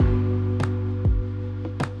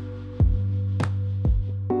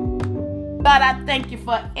God, I thank you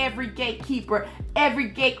for every gatekeeper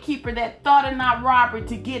that thought in our robbery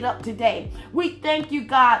to get up today. We thank you,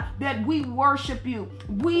 God, that we worship you.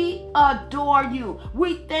 We adore you.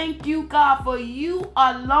 We thank you, God, for you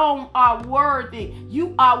alone are worthy.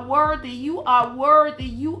 You are worthy. You are worthy.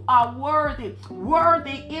 You are worthy.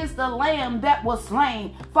 Worthy is the Lamb that was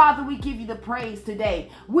slain. Father, we give you the praise today.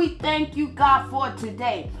 We thank you, God, for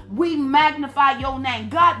today. We magnify your name.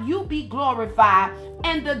 God, you be glorified,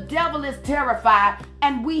 and the devil is terrified,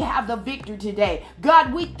 and we have the victory today.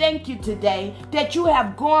 God, we thank you today that you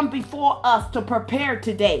have gone before us to prepare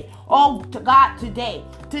today. Oh, God, today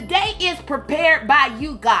is prepared by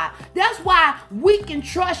you, God. That's why we can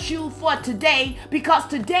trust you for today, because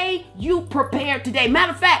today you prepared today.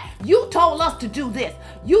 Matter of fact, you told us to do this.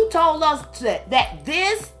 You told us that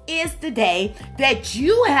this is the day that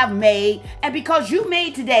you have made, and because you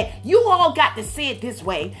made today, you all got to say it this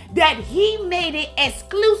way, that he made it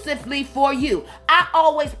exclusively for you. I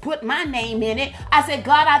always put my name in it. I said,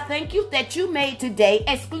 God, I thank you that you made today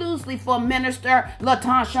exclusively for Minister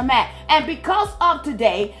LaTonya Mack. And because of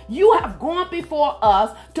today, you have gone before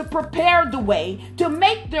us to prepare the way, to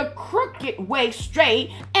make the crooked way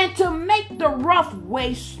straight, and to make the rough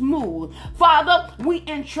way smooth. Father, we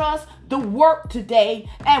entrust the work today,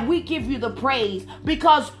 and we give you the praise,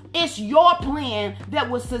 because it's your plan that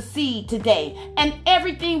will succeed today. And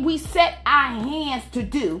everything we set our hands to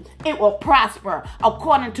do, it will prosper,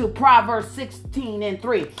 according to Proverbs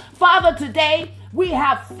 16:3. Father, today we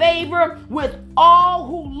have favor with all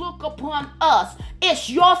who look upon us. It's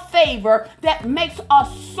your favor that makes a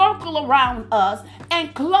circle around us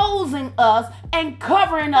and closing us and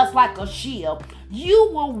covering us like a shield. You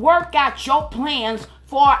will work out your plans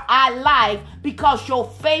for our life, because your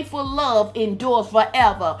faithful love endures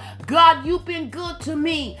forever. God, you've been good to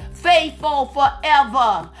me, faithful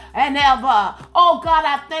forever and ever. Oh God,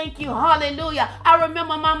 I thank you. Hallelujah. I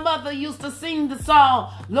remember my mother used to sing the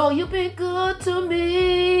song, Lord, you've been good to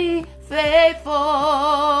me, faithful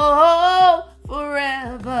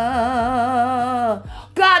forever.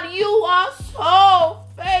 God, you are so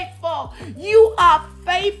faithful. You are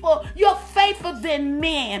faithful. You're faithful than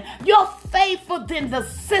men. You're faithful than the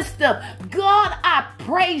system. God, I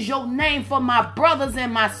praise your name for my brothers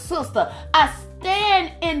and my sister. I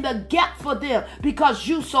stand in the gap for them, because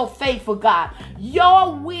you so faithful, God.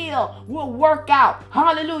 Your will work out.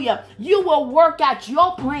 Hallelujah. You will work out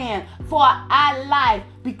your plan for our life,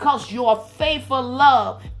 because your faithful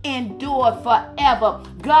love endure forever.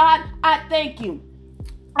 God, I thank you.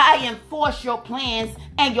 I enforce your plans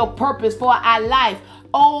and your purpose for our life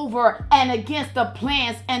over and against the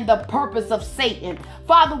plans and the purpose of Satan.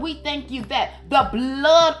 Father, we thank you that the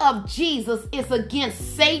blood of Jesus is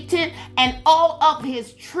against Satan and all of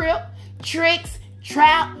his tricks,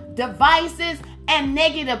 trap, devices, and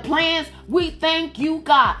negative plans. We thank you,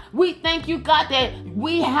 God. We thank you, God, that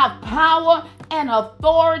we have power and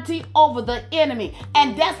authority over the enemy.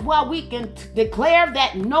 And that's why we can declare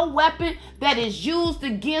that no weapon that is used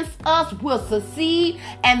against us will succeed.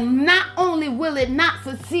 And not only will it not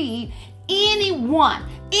succeed, anyone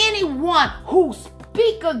who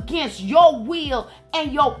speak against your will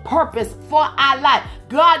and your purpose for our life,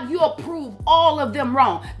 God, you approve all of them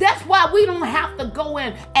wrong. That's why we don't have to go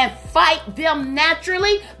in and fight them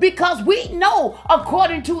naturally, because we know,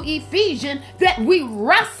 according to Ephesians, that we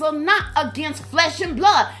wrestle not against flesh and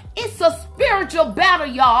blood. It's a spiritual battle,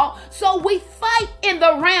 y'all. So we fight in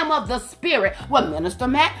the realm of the spirit. Well, Minister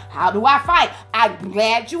Matt, how do I fight? I'm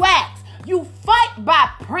glad you asked. You fight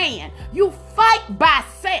by praying. You fight by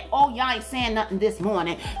saying, oh, y'all ain't saying nothing this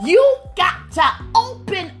morning. You got to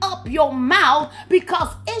open up your mouth,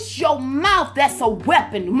 because it's your mouth that's a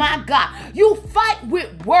weapon. My God, you fight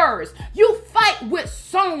with words. You fight with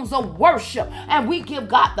songs of worship. And we give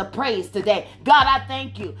God the praise today. God, I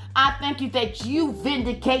thank you. I thank you that you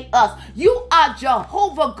vindicate us. You are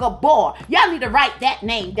Jehovah Gabor. Y'all need to write that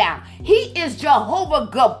name down. He is Jehovah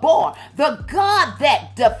Gabor, the God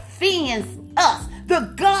that defends us,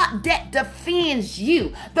 the God that defends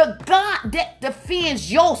you, the God that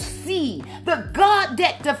defends your seed, the God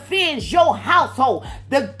that defends your household,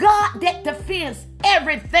 the God that defends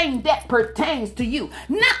everything that pertains to you.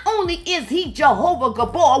 Not only is he Jehovah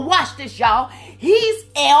Gabor, watch this, y'all, he's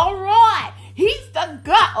El Roi. He's the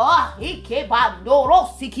God. He's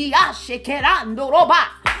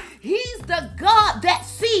the God that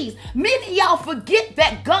sees. Many of y'all forget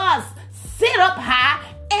that God sit up high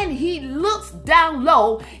and he looks down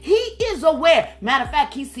low. He is aware. Matter of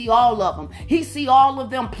fact, he see all of them. He see all of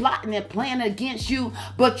them plotting and planning against you.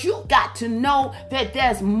 But you got to know that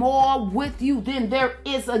there's more with you than there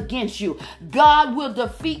is against you. God will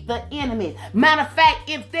defeat the enemy. Matter of fact,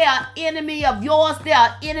 if they are enemy of yours, they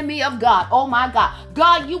are enemy of God. Oh my God.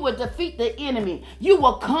 God, you will defeat the enemy. You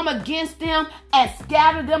will come against them and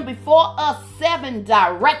scatter them before us 7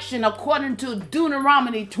 direction, according to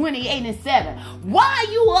Deuteronomy 28:7. Why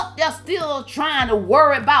are you up there still trying to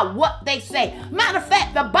worry about what they say? Matter of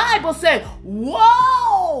fact, the Bible says,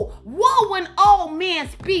 woe when all men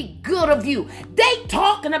speak good of you. They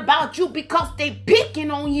talking about you because they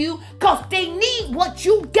picking on you, because they need what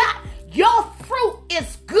you got. Your fruit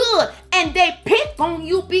is good, and they pick on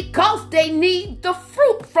you because they need the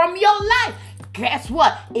fruit from your life. Guess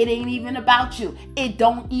what? It ain't even about you. It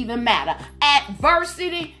don't even matter.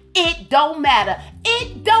 Adversity, it don't matter.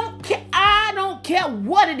 It don't care. I don't care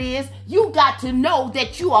what it is. You got to know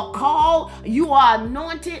that you are called, you are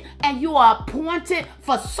anointed, and you are appointed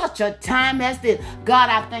for such a time as this. God,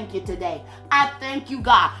 I thank you today. I thank you,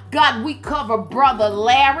 God. God, we cover Brother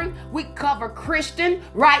Larry. We cover Christian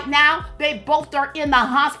right now. They both are in the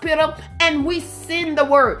hospital, and we send the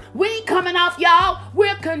word. We ain't coming off, y'all.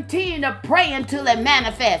 We'll continue to pray until it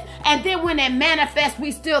manifests. And then when it manifests,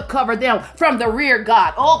 we still cover them from the rear,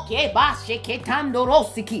 God. Okay, God,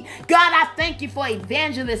 I thank you for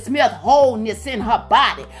Evangelist Smith wholeness in her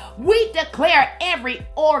body. We declare every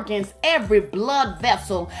organs, every blood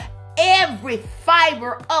vessel, every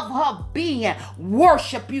fiber of her being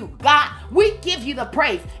worship you, God. We give you the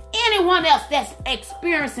praise. Anyone else that's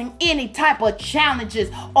experiencing any type of challenges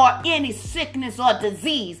or any sickness or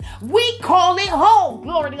disease, we call it whole.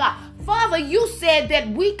 Glory to God. Father, you said that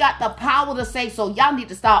we got the power to say so. Y'all need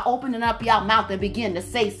to start opening up your mouth and begin to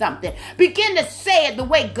say something. Begin to say it the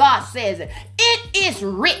way God says it. It is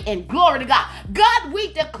written. Glory to God. God,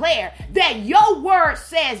 we declare that your word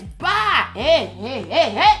says by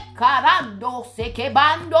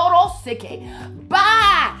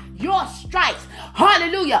your stripes,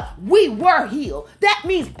 hallelujah, we were healed. That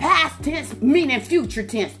means past tense, meaning future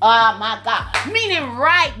tense. Oh my God. Meaning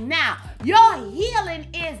right now. Your healing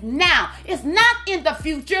is now. It's not in the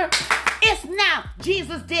future. It's now.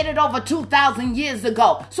 Jesus did it over 2,000 years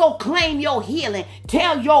ago. So claim your healing.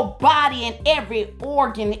 Tell your body and every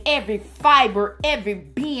organ, every fiber, every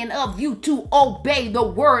being of you to obey the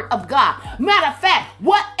word of God. Matter of fact,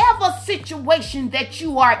 whatever situation that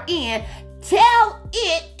you are in, tell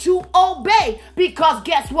it to obey, because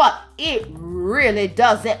guess what? It really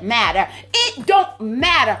doesn't matter. It don't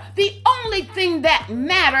matter. The only thing that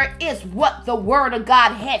matter is what the word of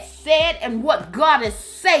God has said and what God is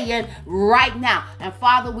saying right now. And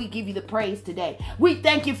Father, we give you the praise today. We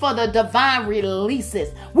thank you for the divine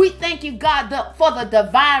releases. We thank you, God, for the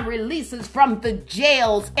divine releases from the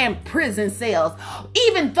jails and prison cells.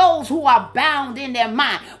 Even those who are bound in their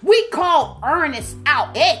mind. We call Ernest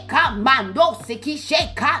out.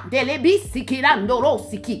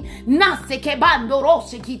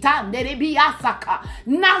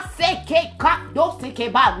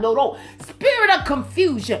 Spirit of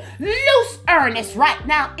confusion, loose Ernest right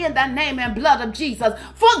now in the name and blood of Jesus.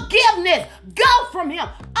 Forgiveness, go from him.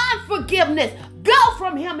 Unforgiveness, go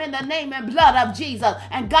from him in the name and blood of Jesus.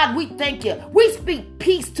 And God, we thank you. We speak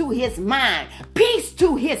peace to his mind, peace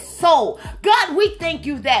to his soul. God, we thank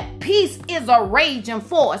you that peace is a raging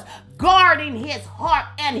force, guarding his heart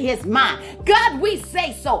and his mind. God, we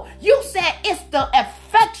say so. You said it's the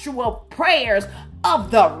effectual prayers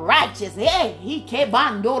of the righteous. We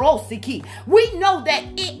know that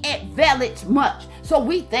it availeth much. So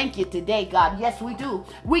we thank you today, God. Yes, we do.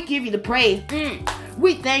 We give you the praise.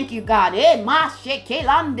 We thank you, God.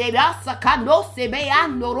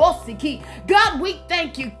 God, we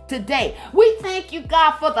thank you today. We thank you,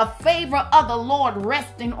 God, for the favor of the Lord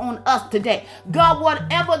resting on us today. God,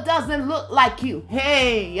 whatever doesn't look like you,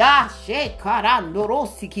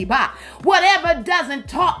 whatever doesn't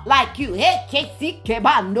talk like you,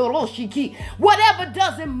 whatever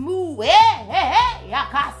doesn't move,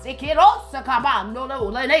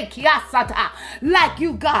 like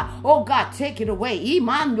you, God. Oh God, take it away. We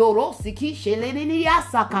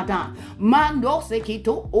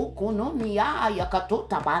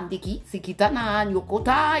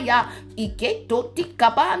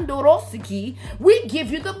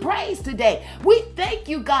give you the praise today. We thank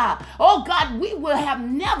you, God. Oh God, we would have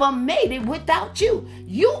never made it without you.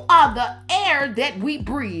 You are the air that we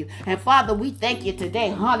breathe. And Father, we thank you today.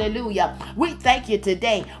 Hallelujah. We thank you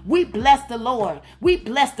today. We bless the Lord. We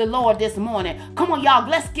bless the Lord this morning. Come on, y'all.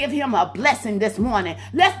 Let's give him a blessing this morning.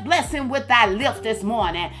 Let's bless him with our lips this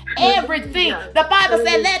morning. Everything. The Bible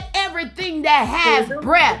said, let everything that has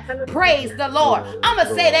breath praise the Lord. I'm going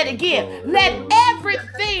to say that again. Let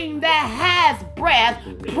everything that has breath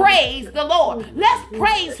praise the Lord. Let's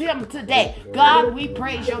praise him today. God, we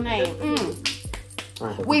praise your name.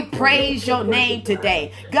 We praise your name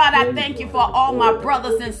today. God, I thank you for all my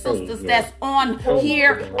brothers and sisters that's on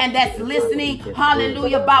here and that's listening.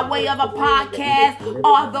 Hallelujah. By way of a podcast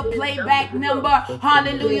or the playback number.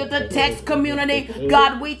 Hallelujah. The text community.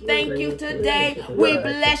 God, we thank you today. We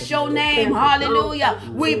bless your name. Hallelujah.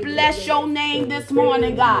 We bless your name this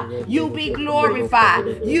morning, God. You be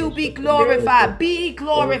glorified. You be glorified. Be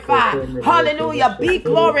glorified. Hallelujah. Be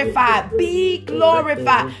glorified. Be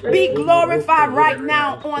glorified. Be glorified right now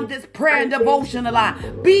on this prayer and devotional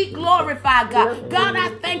line. Be glorified, God. God, I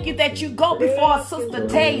thank you that you go before Sister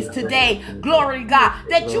Taze today. Glory to God.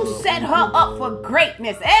 That you set her up for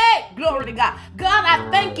greatness. Hey, glory to God. God, I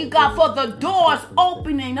thank you, God, for the doors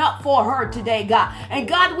opening up for her today, God. And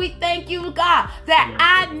God, we thank you, God, that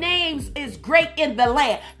our names is great in the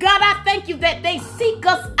land. God, I thank you that they seek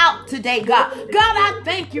us out today, God. God, I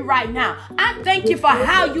thank you right now. I thank you for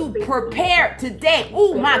how you prepared today.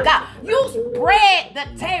 Oh, my God. You spread the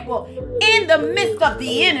table in the midst of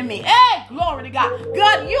the enemy. Hey, glory to God.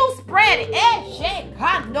 God, you spread it.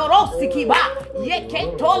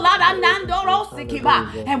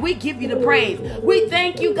 And we give you the praise. We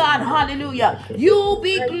thank you, God. Hallelujah. You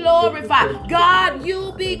be glorified. God,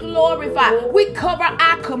 you be glorified. We cover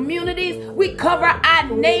our communities. We cover our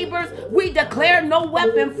neighbors. We declare no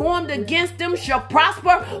weapon formed against them shall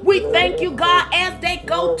prosper. We thank you, God, as they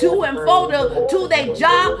go to and fro to their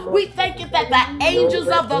job. We thank you that the angels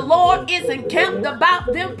of the Lord is encamped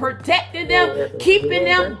about them, protecting them, keeping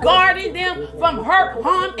them, guarding them from hurt,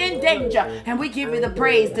 harm, and danger. And we give you the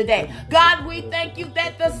praise today. God, we thank you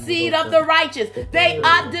that the seed of the righteous, they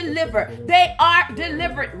are delivered. They are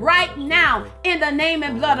delivered right now in the name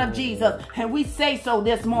and blood of Jesus. And we say so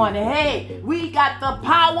this morning. Hey, we got the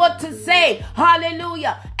power to say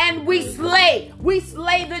hallelujah. And we slay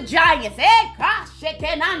the giants. Hey, gosh,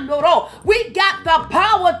 we got the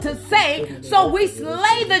power to say, so we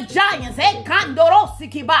slay the giants.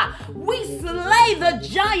 We slay the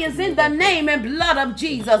giants in the name and blood of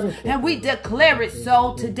Jesus. And we declare it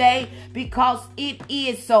so today because it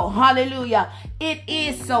is so. Hallelujah. It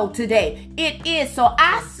is so today. It is so.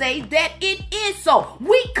 I say that it is so.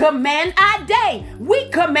 We command our day. We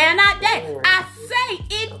command our day. I say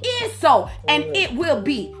it is so, and it will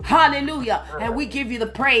be. Hallelujah. And we give you the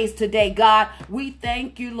praise today, God. We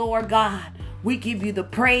thank you, Lord God. We give you the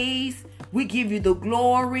praise. We give you the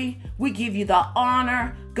glory. We give you the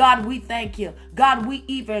honor. God, we thank you. God, we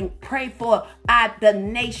even pray for the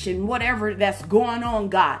nation, whatever that's going on,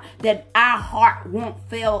 God, that our heart won't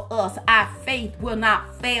fail us. Our faith will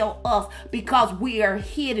not fail us because we are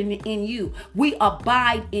hidden in you. We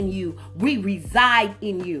abide in you. We reside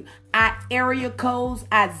in you. Our area codes,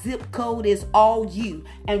 our zip code is all you.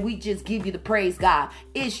 And we just give you the praise, God.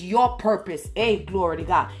 It's your purpose. Hey, glory to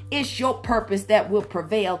God. It's your purpose that will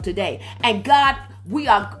prevail today. And God, we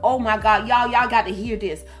are, oh my God, y'all got to hear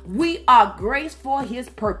this. We are graced for his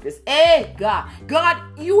purpose. Hey, God. God,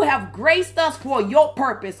 you have graced us for your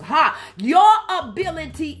purpose. Your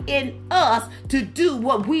ability in us to do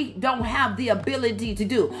what we don't have the ability to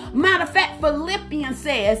do. Matter of fact, Philippians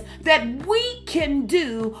says that we can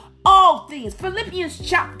do all things. Philippians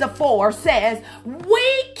chapter 4 says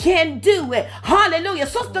we can do it. Hallelujah.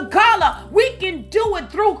 Sister Carla, we can do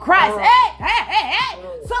it through Christ. Hey.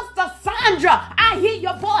 Sister Sandra, I hear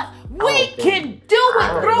your voice. We can do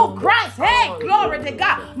it through Christ. Hey, glory to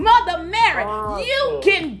God. Mother Mary, you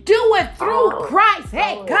can do it through Christ.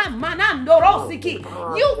 Hey, you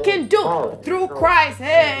can do it through Christ.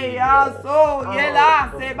 Hey,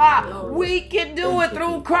 we can do it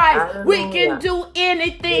through Christ. We can do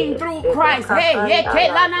anything through Christ. Hey,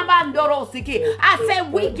 I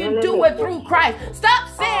said we can do it through Christ. Stop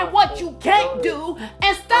saying what you can't do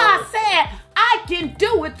and start saying, I can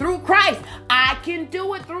do it through Christ. I can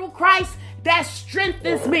do it through Christ. That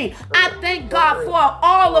strengthens me. I thank God for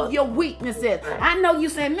all of your weaknesses. I know you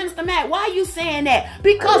saying, Minister Matt, why are you saying that?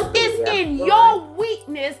 Because it's in your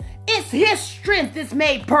weakness, it's his strength is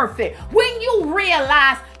made perfect. When you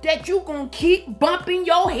realize that you're going to keep bumping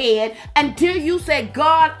your head until you say,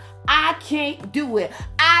 God, I can't do it.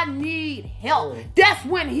 I need help. That's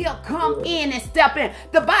when he'll come in and step in.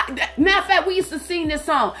 Matter of fact, we used to sing this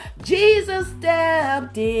song. Jesus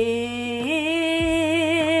stepped in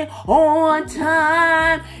on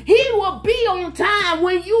time. He will be on time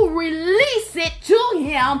when you release it to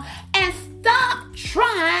him and stop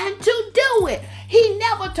trying to do it. He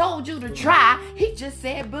never told you to try. He just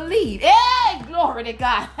said believe. Hey, glory to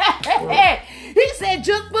God. He said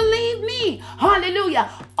just believe me. Hallelujah.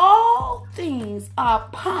 All things are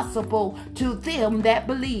possible to them that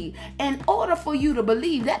believe. In order for you to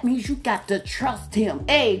believe, that means you got to trust him.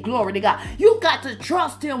 Hey, glory to God. You got to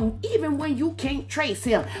trust him even when you can't trace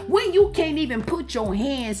him. When you can't even put your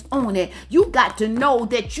hands on it, you got to know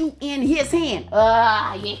that you in his hand.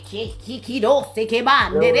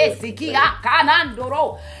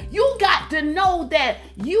 You got to know that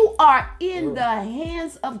you are in the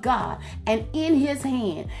hands of God, and in his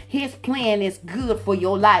hand, his plan is good for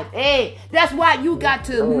your life. Hey, that's why you got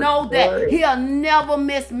to know that he'll never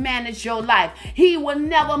mismanage your life. He will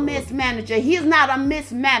never mismanage you. He's not a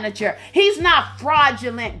mismanager. He's not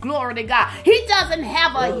fraudulent. Glory to God. He doesn't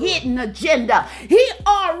have a hidden agenda. He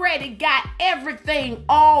already got everything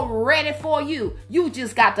all ready for you. You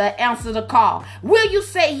just got to answer the call. Will you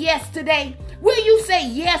say yes today? Will you say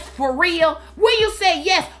yes for real? Will you say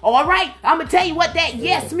yes? All right, I'm going to tell you what that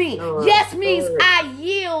yes means. Yes means I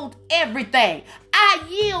yield everything. I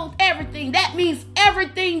yield everything. That means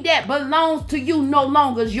everything that belongs to you no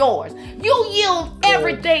longer is yours. You yield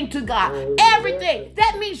everything to God. Everything.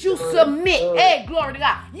 That means you submit. Hey, glory to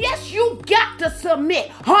God. Yes, you got to submit.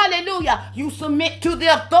 Hallelujah. You submit to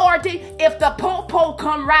the authority. If the po-po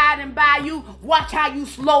come riding by you, watch how you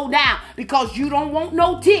slow down, because you don't want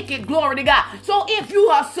no ticket. Glory to God. So if you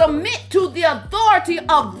are submit to the authority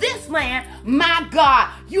of this land, my God,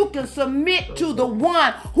 you can submit to the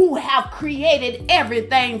one who have created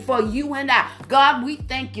everything for you and I. God, we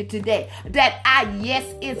thank you today that our yes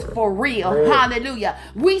is for real. Hallelujah.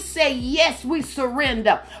 We say yes, we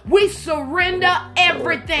surrender. We surrender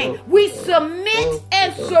everything. We submit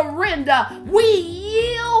and surrender. We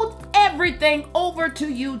yield everything over to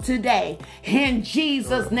you today. In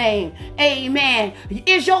Jesus' name, amen.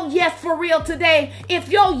 Is your yes for real today? If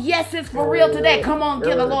your yes is for real today, come on,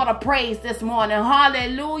 give the Lord a praise this morning.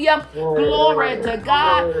 Hallelujah. Glory to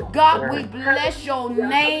God. God, we bless your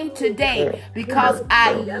name today, because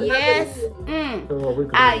our yes,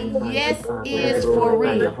 our yes is for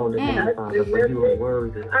real.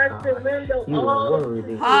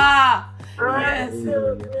 Yes.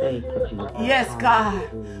 Yes, God.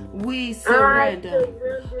 We surrender.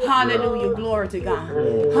 Hallelujah. Glory to God.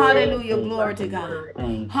 Hallelujah. Glory to God.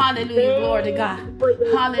 Hallelujah. Glory to God.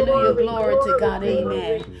 Hallelujah. Glory to God.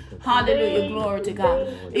 Amen. Hallelujah. Glory to God.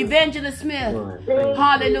 Evangelist Smith.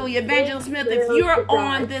 Hallelujah. Evangelist Smith, if you're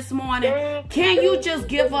on this morning, can you just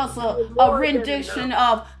give us a rendition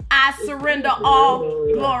of I surrender all?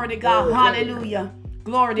 Glory to God. Hallelujah.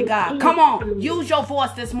 Glory to God. Come on. Use your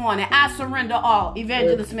voice this morning. I surrender all.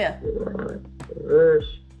 Evangelist Smith.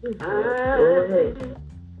 I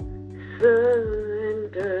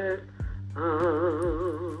surrender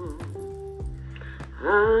all.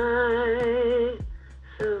 I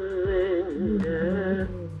surrender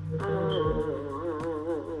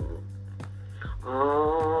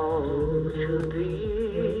all to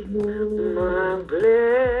thee, my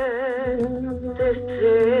blessed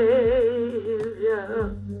Savior.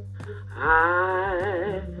 I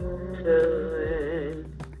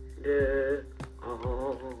surrender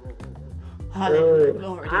all. Hallelujah.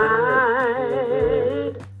 Glory to God.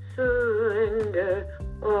 I surrender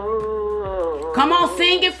all. Come on,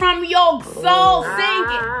 sing it from your soul. Sing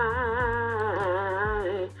it.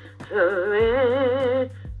 I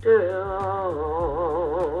surrender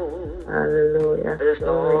all. Hallelujah. It's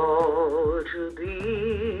all to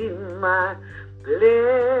thee, my blessed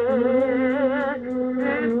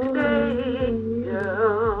Savior.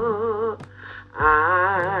 I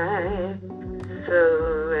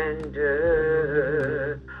surrender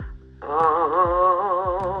all.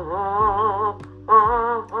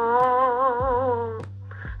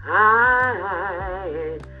 I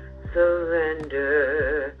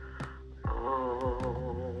surrender all.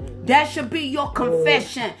 That should be your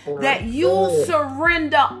confession, that you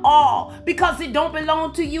surrender all, because it don't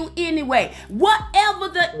belong to you anyway. Whatever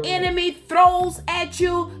the enemy throws at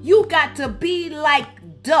you, you got to be like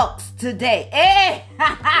ducks today. Hey,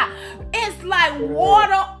 it's like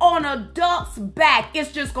water on a duck's back.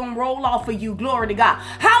 It's just gonna roll off of you. Glory to God.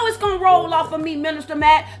 How it's gonna roll off of me, Minister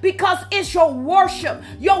Matt? Because it's your worship.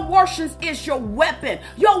 Your worship is your weapon.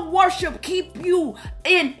 Your worship keep you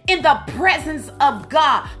in the presence of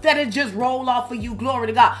God, that it just roll off of you. Glory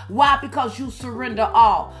to God. Why? Because you surrender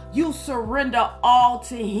all. You surrender all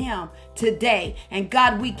to him today. And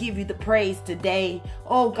God, we give you the praise today.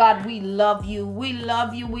 Oh God, we love you. We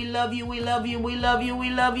love you. We love love you, we love you, we love you, we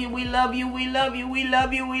love you, we love you, we love you, we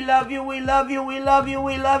love you, we love you, we love you, we love you, we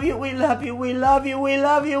love you, we love you, we love you, we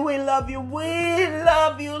love you, we love you, we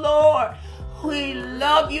love you, Lord. We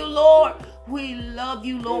love you, Lord. We love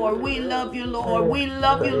you, Lord. We love you, Lord. We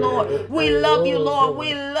love you, Lord. We love you, Lord.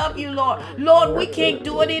 We love you, Lord. Lord, we can't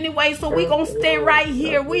do it anyway, so we're going to stay right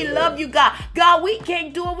here. We love you, God. God, we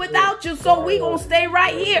can't do it without you, so we're going to stay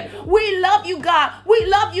right here. We love you, God. We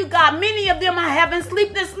love you, God. Many of them are having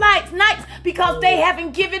sleepless nights because they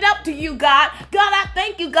haven't given up to you, God. God, I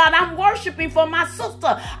thank you, God. I'm worshiping for my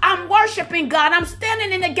sister. I'm worshiping, God. I'm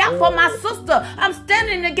standing in the gap for my sister. I'm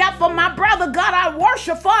standing in the gap for my brother. God, I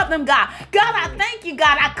worship for them, God. God, I thank you,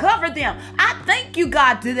 God. I cover them. I thank you,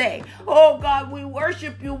 God, today. Oh, God, we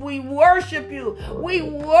worship you. We worship you. We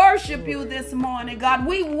worship you this morning, God.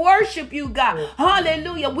 We worship you, God.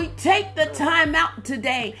 Hallelujah. We take the time out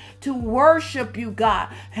today to worship you, God,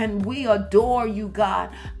 and we adore you, God.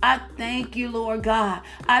 I thank you, Lord God.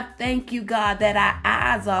 I thank you, God, that our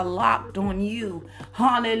eyes are locked on you.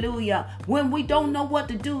 Hallelujah. When we don't know what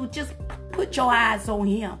to do, just put your eyes on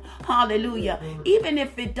him. Hallelujah. Even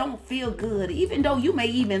if it don't feel good, even though you may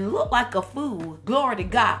even look like a fool, glory to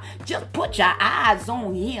God, just put your eyes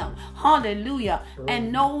on him. Hallelujah.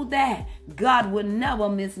 And know that God will never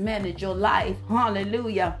mismanage your life.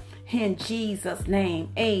 Hallelujah. In Jesus'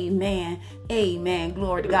 name, amen. Amen.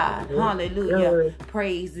 Glory to God. Hallelujah.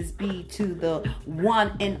 Praises be to the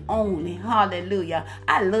one and only. Hallelujah.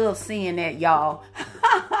 I love seeing that, y'all.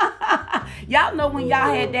 Y'all know when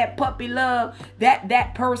y'all had that puppy love,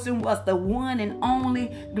 that person was the one and only.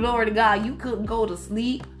 Glory to God. You couldn't go to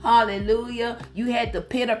sleep. Hallelujah. You had the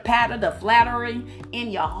pitter patter, the flattering in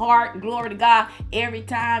your heart. Glory to God. Every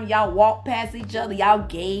time y'all walk past each other, y'all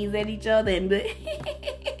gaze at each other. And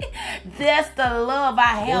that's the love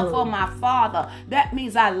I have for my Father. That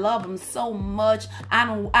means I love him so much.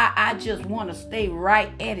 I just want to stay right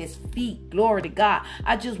at his feet. Glory to God.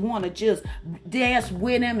 I just want to just dance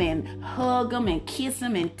with him and hug him and kiss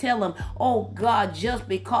him and tell him, oh God, just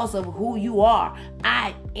because of who you are,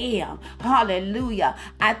 I am. Hallelujah.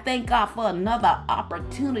 I thank God for another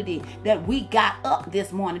opportunity that we got up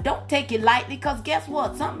this morning. Don't take it lightly, because guess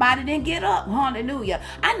what? Somebody didn't get up. Hallelujah.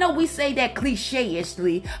 I know we say that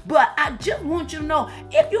cliche-ishly, but I just want you to know,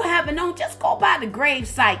 if you haven't known, just go by the grave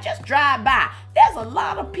site. Just drive by. There's a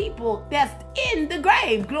lot of people that's in the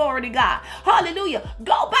grave. Glory to God. Hallelujah.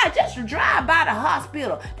 Go by, just drive by the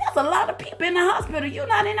hospital. There's a lot of people in the hospital. You're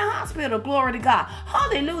not in the hospital. Glory to God.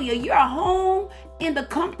 Hallelujah. You're home in the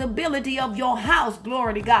comfortability of your house.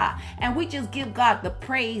 Glory to God. And we just give God the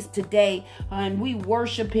praise today, and we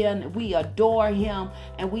worship him, we adore him,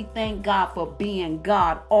 and we thank God for being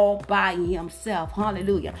God all by himself.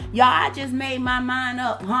 Hallelujah. Y'all, I just made my mind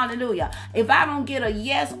up. Hallelujah. If I don't get a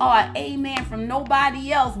yes or an amen from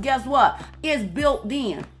nobody else, guess what? It's built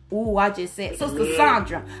in. Ooh, I just said, Sister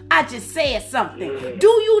Sandra, I just said something. Do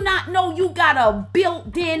you not know you got a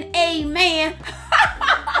built-in amen?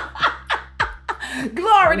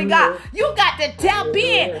 Glory to God. You got to tap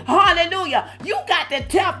in. Hallelujah. You got to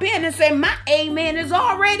tap in and say, my amen is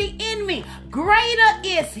already in me. Greater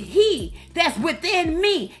is he that's within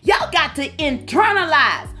me. Y'all got to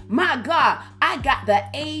internalize. My God, I got the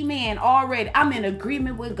amen already. I'm in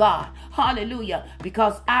agreement with God. Hallelujah.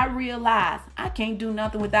 Because I realize I can't do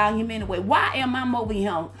nothing without him anyway. Why am I over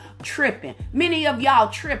here tripping? Many of y'all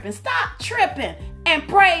tripping. Stop tripping and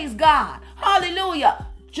praise God. Hallelujah.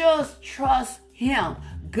 Just trust him.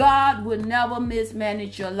 God will never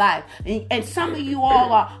mismanage your life. And some of you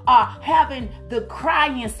all are having the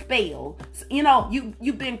crying spell. You know,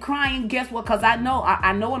 you've been crying. Guess what? Because I know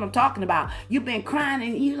what I'm talking about. You've been crying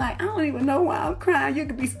and you're like, I don't even know why I'm crying. You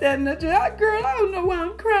could be standing there, girl, I don't know why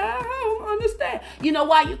I'm crying. I don't understand. You know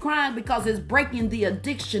why you're crying? Because it's breaking the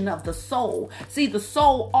addiction of the soul. See, the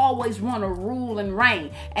soul always want to rule and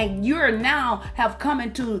reign. And you're now have come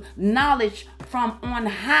into knowledge from on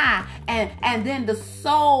high. And then the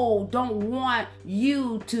soul don't want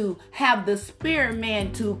you to have the spirit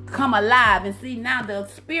man to come alive. And see, now the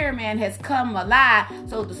spirit man has come alive.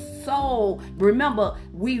 So the soul, remember,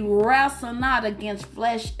 we wrestle not against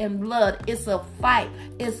flesh and blood. It's a fight.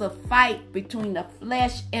 It's a fight between the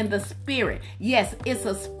flesh and the spirit. Yes, it's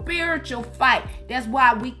a spiritual fight. That's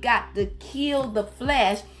why we got to kill the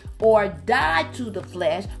flesh or die to the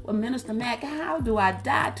flesh. Well, Minister Mac, how do I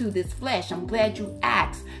die to this flesh? I'm glad you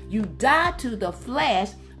asked. You die to the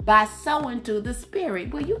flesh by sowing to the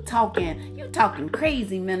spirit. Well, you talking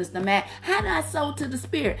crazy, Minister Matt. How do I sow to the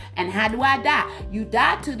spirit? And how do I die? You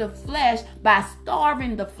die to the flesh by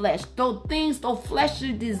starving the flesh. Those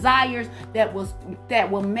fleshly desires that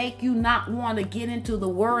will make you not want to get into the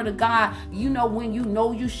word of God. You know, when you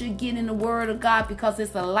know you should get in the word of God because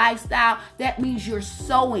it's a lifestyle, that means you're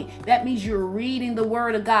sowing. That means you're reading the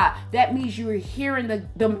word of God. That means you're hearing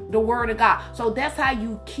the word of God. So that's how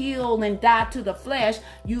you kill and die to the flesh.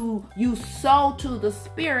 You sow to the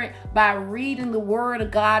spirit by reading the word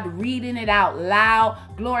of God, reading it out loud.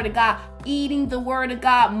 Glory to God. Eating the word of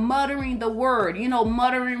God, muttering the word,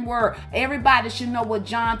 muttering word. Everybody should know what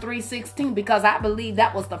John 3:16, because I believe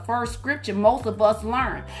that was the first scripture most of us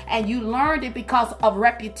learned. And you learned it because of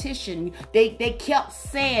repetition. They kept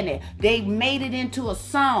saying it. They made it into a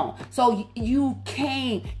song. So you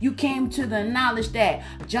came to the knowledge that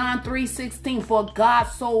John 3:16, for God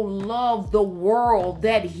so loved the world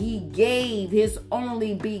that he gave his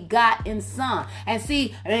only begotten son. And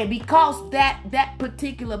see, because that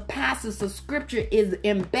particular passage of scripture is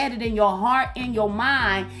embedded in your heart, in your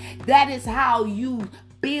mind, that is how you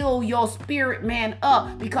build your spirit man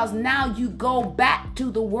up, because now you go back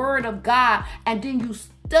to the word of God and then you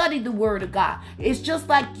study the word of God. It's just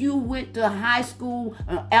like you went to high school,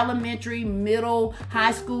 elementary, middle,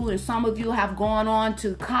 high school, and some of you have gone on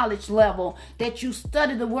to college level, that you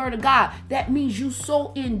study the word of God. That means you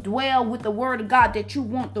so indwell with the word of God that you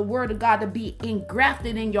want the word of God to be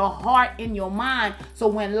engrafted in your heart, in your mind. So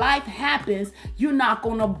when life happens, you're not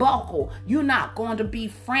going to buckle. You're not going to be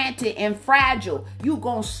frantic and fragile. You're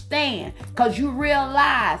going to stand, because you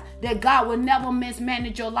realize that God will never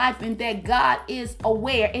mismanage your life and that God is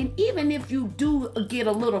aware. And even if you do get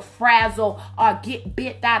a little frazzled or get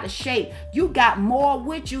bent out of shape, you got more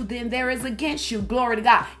with you than there is against you. Glory to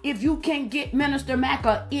God. If you can't get Minister Mack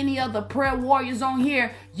or any other prayer warriors on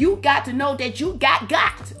here, you got to know that you got.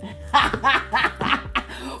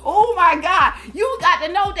 Oh my God. You got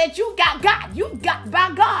to know that you got God. You got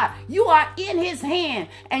by God. You are in his hand,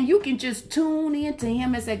 and you can just tune into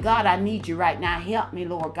him and say, God, I need you right now. Help me,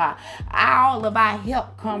 Lord God. All of our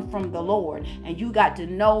help come from the Lord. And you got to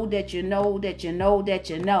know that you know that you know that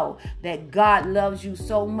you know that God loves you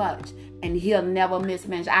so much, and he'll never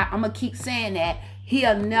mismanage. I'm going to keep saying that.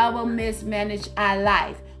 He'll never mismanage our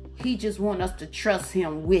life. He just wants us to trust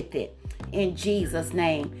him with it. In Jesus'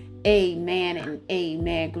 name. Amen and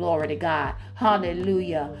amen. Glory to God.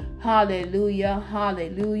 Hallelujah. Hallelujah.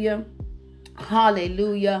 Hallelujah.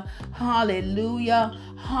 Hallelujah. Hallelujah.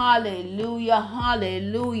 Hallelujah.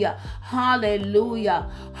 Hallelujah.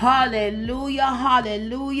 Hallelujah. Hallelujah.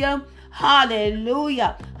 Hallelujah.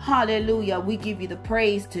 Hallelujah. Hallelujah. We give you the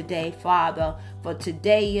praise today, Father, for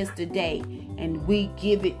today is the day, and we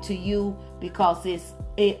give it to you because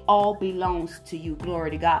it all belongs to you.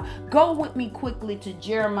 Glory to God. Go with me quickly to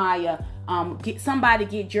Jeremiah. Somebody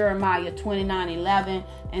get Jeremiah 29:11,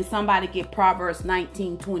 and somebody get Proverbs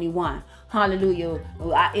 19:21. Hallelujah.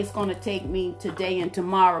 It's going to take me today and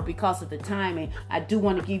tomorrow because of the timing. I do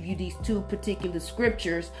want to give you these two particular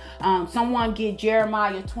scriptures. Someone get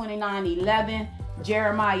Jeremiah 29:11,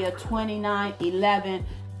 Jeremiah 29:11.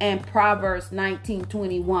 And Proverbs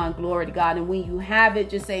 19:21. Glory to God. And when you have it,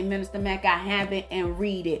 just say, Minister Mack, I have it, and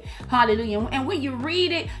read it. Hallelujah. And when you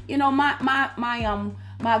read it,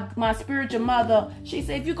 my spiritual mother, she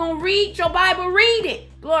said, if you're gonna read your Bible, read it.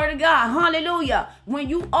 Glory to God. Hallelujah. When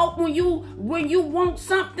you want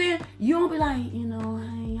something, you don't be like, I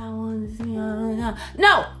want to see. No,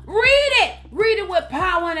 read it. Read it with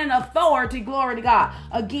power and authority. Glory to God.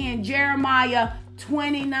 Again, Jeremiah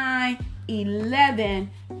 29:11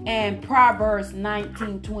 and Proverbs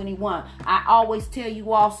 19:21. I always tell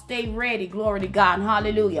you all, stay ready. Glory to God.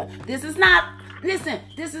 Hallelujah. This is not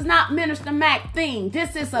Minister Mack thing.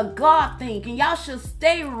 This is a God thing. And y'all should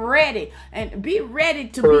stay ready and be ready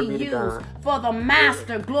to be used for the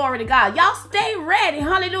master. Glory to God. Y'all stay ready.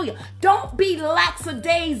 Hallelujah. Don't be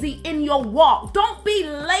lackadaisy in your walk. Don't be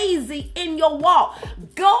lazy in your walk.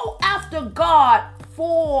 Go after God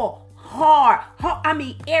for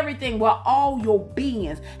everything with all your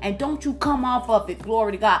beings, and don't you come off of it.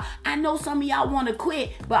 Glory to God. I know some of y'all want to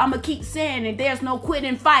quit, but I'm gonna keep saying it. There's no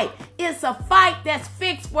quitting fight. It's a fight that's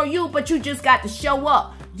fixed for you, but you just got to show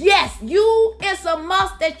up. Yes, it's a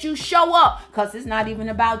must that you show up, because it's not even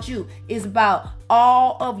about you. It's about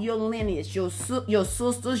all of your lineage, your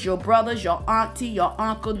sisters, your brothers, your auntie, your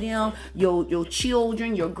uncle, them, your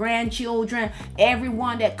children, your grandchildren,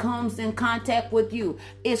 everyone that comes in contact with you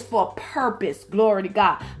is for purpose. Glory to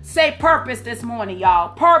God. Say purpose this morning,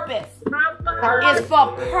 y'all. Purpose. It's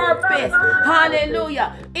for purpose.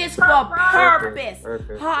 Hallelujah. It's for purpose.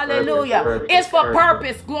 Hallelujah. It's for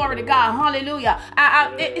purpose. Glory to God. Hallelujah.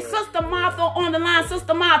 Sister Martha on the line.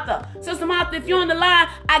 Sister Martha, if you're on the line,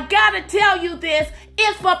 I gotta tell you this.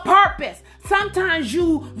 It's for purpose. Sometimes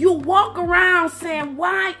you walk around saying,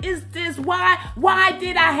 why is this? Why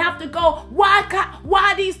did I have to go?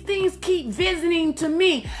 Why these things keep visiting to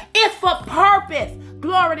me? It's for purpose.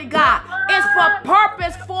 Glory to God. It's for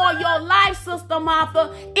purpose for your life, Sister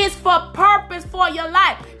Martha. It's for purpose for your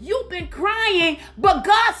life. You've been crying, but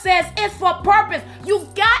God says it's for purpose.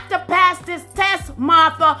 You've got to pass this test,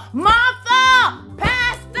 Martha. Martha,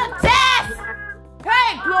 pass the test.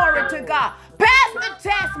 Hey, glory to God. Pass the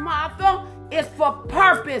test, Martha. It's for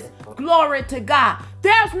purpose. Glory to God.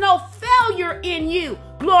 There's no failure in you.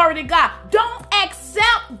 Glory to God. Don't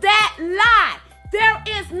accept that lie. There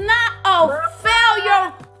is not a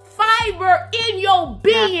failure fiber in your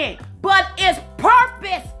being, but it's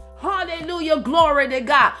purpose. Hallelujah. Glory to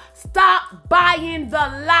God. Stop buying the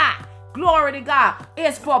lie. Glory to God.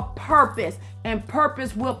 It's for purpose, and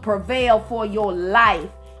purpose will prevail for your life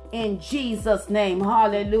in Jesus' name.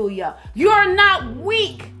 Hallelujah. You're not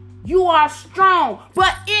weak. You are strong.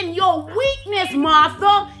 But in your weakness,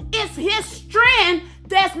 Martha, it's his strength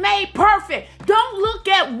that's made perfect. Don't look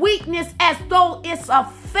at weakness as though it's a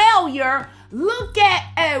failure. Look at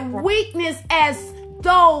a weakness as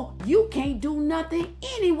though you can't do nothing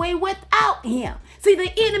anyway without him. See,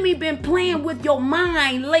 the enemy been playing with your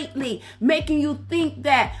mind lately, making you think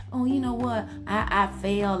that, oh, you know what? I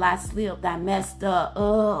failed, I slipped, I messed up.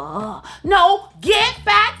 No, get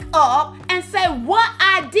back up and say, what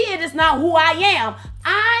I did is not who I am.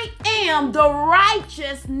 I am the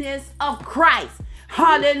righteousness of Christ.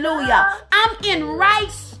 Hallelujah. I'm in right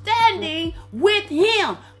standing with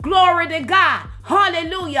him. Glory to God.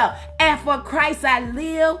 Hallelujah. And for Christ I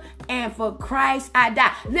live, and for Christ I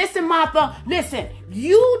die. Listen, Martha, listen.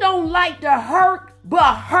 You don't like to hurt,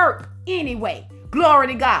 but hurt anyway. Glory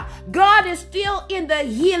to God. God is still in the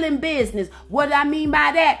healing business. What I mean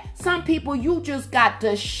by that, some people, you just got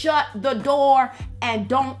to shut the door and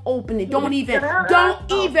don't open it. Don't even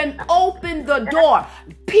open the door.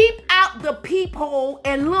 Peep out the peephole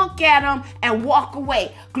and look at them and walk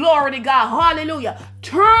away. Glory to God. Hallelujah.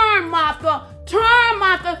 Turn, Martha. Turn,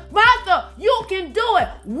 Martha. Martha, you can do it.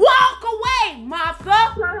 Walk away,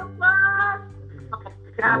 Martha.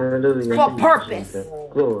 Hallelujah. For purpose.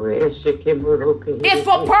 Glory. It's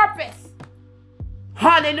for purpose.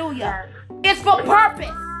 Hallelujah. It's for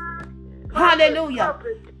purpose. Hallelujah.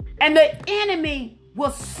 And the enemy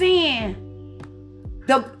will send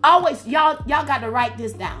y'all got to write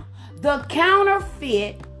this down. The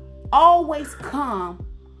counterfeit always come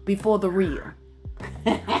before the real.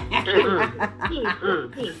 The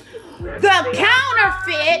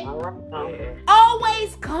counterfeit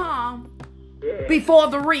always come before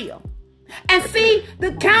the real. And see,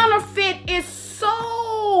 the counterfeit is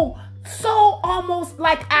so almost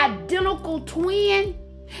like identical twin.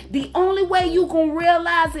 The only way you gonna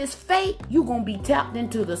realize it's fake, you gonna be tapped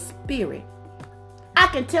into the spirit. I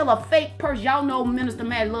can tell a fake person. Y'all know Minister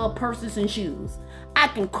Matt love purses and shoes. I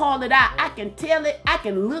can call it out. I can tell it. I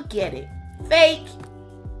can look at it. Fake.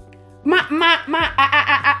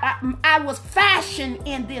 I was fashioned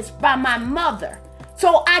in this by my mother.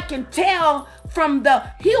 So I can tell from the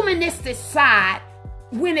humanistic side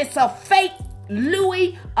when it's a fake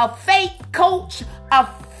Louis, a fake Coach, a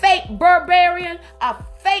fake Burberry, a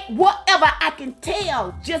fake whatever. I can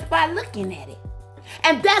tell just by looking at it.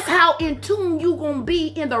 And that's how in tune you gonna be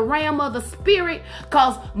in the realm of the spirit.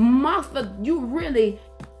 Because Martha,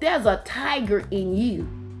 there's a tiger in you.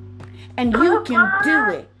 And you can do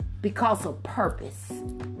it because of purpose.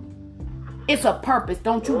 It's a purpose.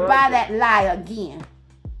 Don't you buy that lie again.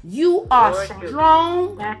 You are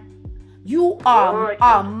strong. You are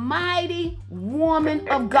a mighty woman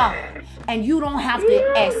of God. And you don't have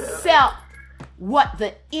to accept what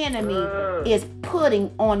the enemy is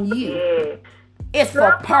putting on you. It's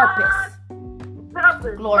for purpose.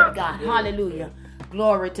 Glory to God. Hallelujah.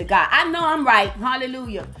 Glory to God. I know I'm right.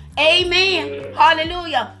 Hallelujah. Amen.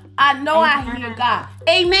 Hallelujah. I know I hear God.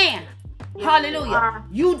 Amen. Hallelujah.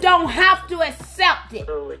 You don't have to accept it.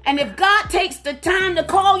 And if God takes the time to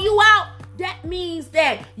call you out, that means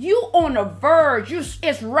that you on the verge.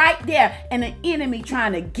 It's right there. And the enemy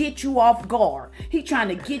trying to get you off guard. He trying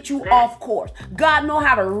to get you off course. God know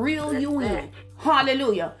how to reel you in.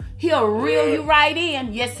 Hallelujah. He'll reel you right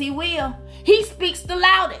in. Yes, he will. He speaks the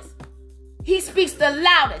loudest. He speaks the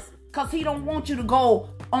loudest because he don't want you to go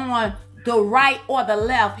on the right or the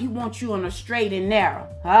left. He wants you on the straight and narrow.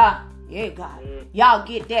 Yeah, God. Y'all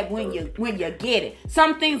get that when you get it.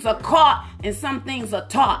 Some things are caught and some things are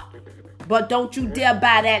taught. But don't you dare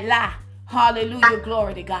buy that lie. Hallelujah.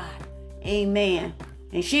 Glory to God. Amen.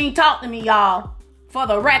 And she ain't talk to me, y'all, for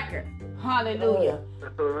the record. Hallelujah.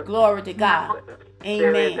 Glory to God.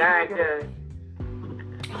 Amen.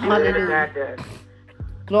 Hallelujah.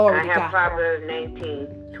 Glory to God. I have Proverbs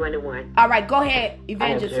 19:21. All right, go ahead,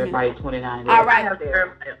 Evangelist. Jeremiah 29. All right.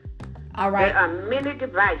 All right. There are many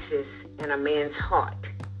devices in a man's heart.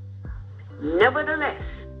 Nevertheless,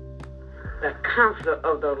 the counsel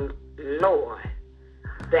of the Lord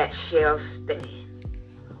that shall stand.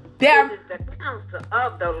 There. It is the counsel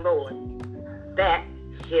of the Lord that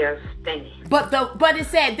shall stand. But it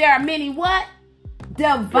said there are many what?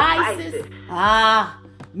 Devices.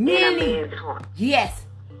 Many. In a man's heart. Yes.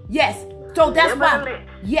 So that's why.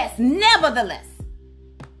 Yes, nevertheless.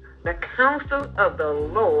 The counsel of the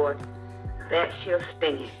Lord that shall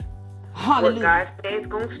stand. Hallelujah. What God says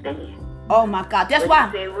going to stand. Oh my God. That's what why.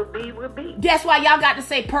 He said will be, will be. That's why y'all got to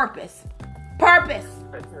say purpose. Purpose.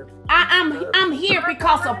 I'm here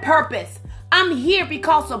because of purpose. I'm here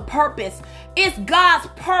because of purpose. It's God's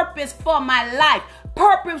purpose for my life.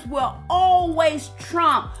 Purpose will always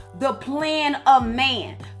trump the plan of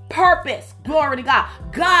man. Purpose. Glory to God.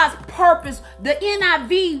 God's purpose. The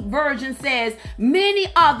NIV version says, many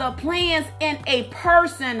are the plans in a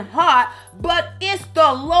person's heart, but it's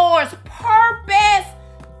the Lord's purpose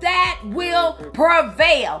that will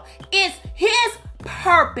prevail. It's his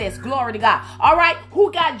purpose. Glory to God. All right.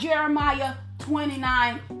 Who got Jeremiah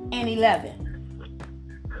 29:11?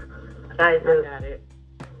 I got it.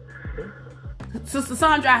 Sister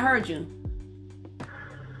Sandra, I heard you.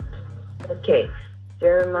 Okay.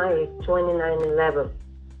 Jeremiah 29:11.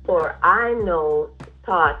 For I know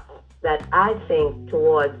thoughts that I think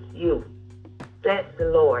towards you, said the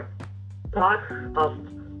Lord, thoughts of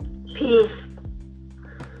peace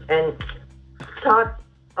and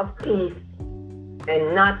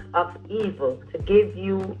not of evil, to give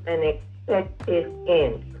you an expected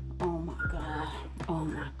end. Oh my God. Oh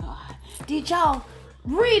my God. Did y'all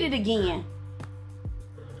read it again?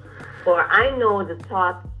 For I know the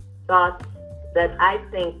thoughts that I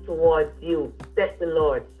think towards you, said the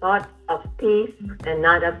Lord, thoughts of peace and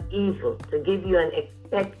not of evil, to give you an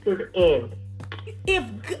expected end.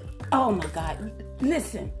 Oh my God.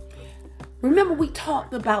 Listen. Remember we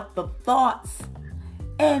talked about the thoughts,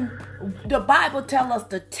 and the Bible tells us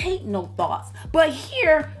to take no thoughts. But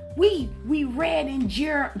here we read in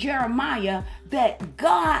Jeremiah that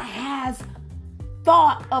God has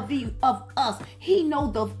thought of us. He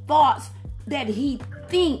knows the thoughts that he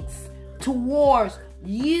thinks towards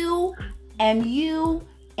you and you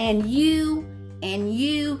and you and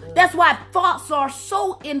you. That's why thoughts are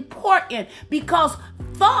so important, because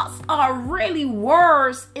thoughts are really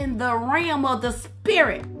words in the realm of the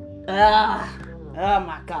spirit. Oh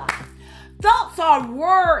my God. Thoughts are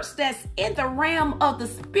words that's in the realm of the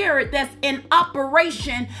spirit, that's in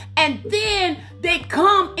operation, and then they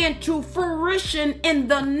come into fruition in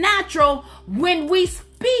the natural when we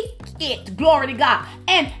speak it. Glory to God.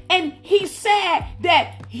 And he said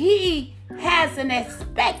that he has an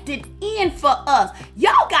expected end for us.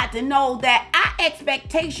 Y'all got to know that our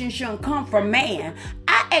expectation shouldn't come from man.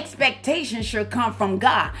 Our expectation should come from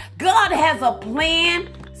God. God has a plan.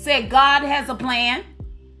 Say, God has a plan.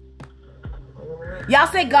 Y'all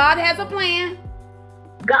say God has a plan.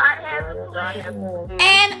 God has a plan.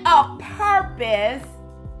 And a purpose.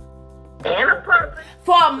 And a purpose.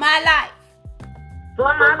 For my life.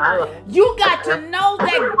 For my life. You got to know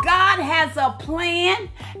that God has a plan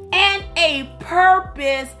and a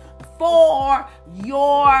purpose for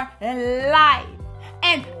your life.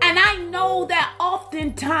 And I know that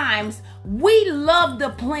oftentimes we love the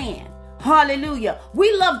plan. Hallelujah.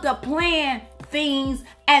 We love to plan things,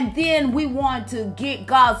 and then we want to get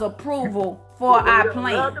God's approval for our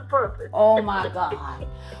plan. Oh my God.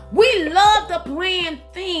 We love to plan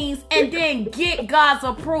things and then get God's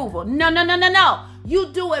approval. No.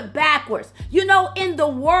 You do it backwards. You know, in the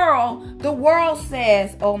world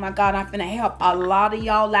says, oh my God, I'm finna help a lot of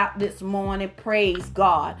y'all out this morning. Praise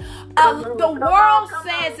God. The world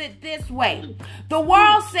says it this way. The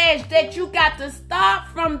world says that you got to start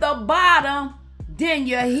from the bottom, then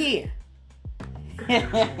you're here.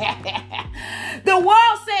 The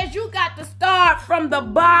world says you got to start from the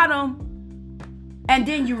bottom and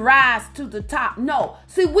then you rise to the top. No.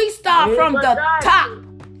 See, we start from the top.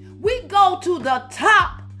 We go to the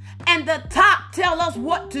top and the top tell us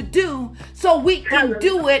what to do so we can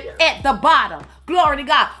do it at the bottom. Glory to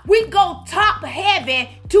God. We go top heavy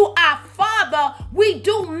to our Father. We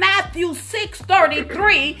do Matthew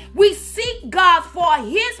 6:33. We seek God for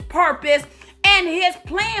his purpose and his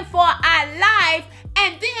plan for our life.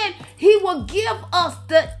 And then he will give us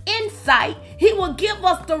the insight. He will give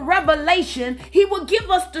us the revelation. He will give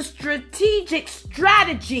us the strategic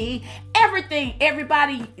strategy. Everything,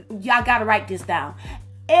 everybody, y'all got to write this down.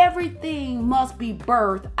 Everything must be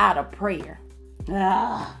birthed out of prayer.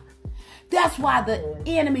 That's why the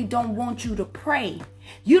enemy don't want you to pray.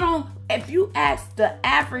 If you ask the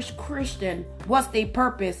average Christian what's their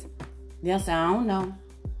purpose, they'll say, I don't know.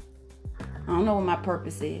 I don't know what my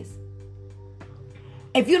purpose is.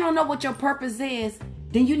 If you don't know what your purpose is,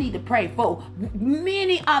 then you need to pray. For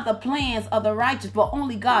many are the plans of the righteous, but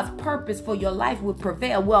only God's purpose for your life will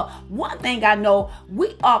prevail. Well, one thing I know,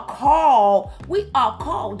 we are called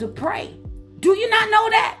to pray. Do you not know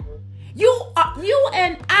that? You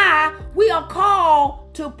and I, we are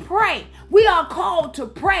called to pray. We are called to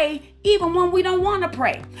pray even when we don't want to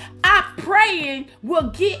pray. Our praying will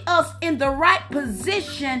get us in the right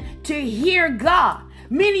position to hear God.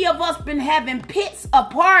 Many of us been having pits of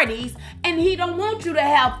parties, and he don't want you to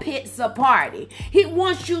have pits of party. He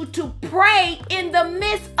wants you to pray in the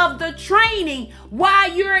midst of the training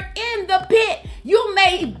while you're in the pit. You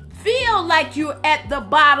may feel like you're at the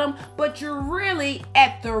bottom, but you're really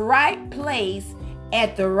at the right place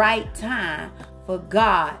at the right time for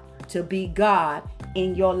God to be God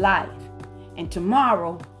in your life. And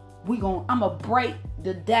tomorrow, I'm going to break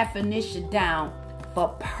the definition down for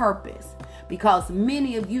purpose. Because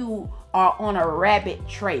many of you are on a rabbit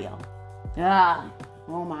trail.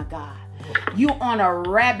 Oh my God. You on a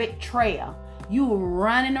rabbit trail. You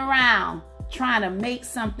running around trying to make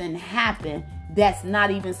something happen that's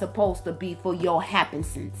not even supposed to be for your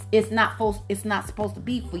happenstance. It's not supposed to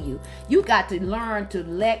be for you. You got to learn to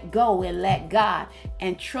let go and let God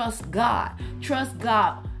and trust God. Trust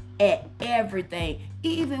God at everything,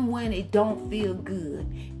 even when it don't feel good.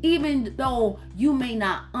 Even though you may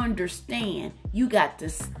not understand, you got to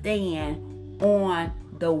stand on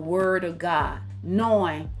the word of God,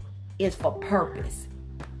 knowing it's for purpose.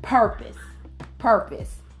 Purpose.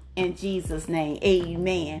 In Jesus' name,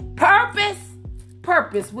 amen.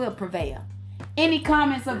 Purpose will prevail. Any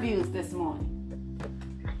comments or views this morning?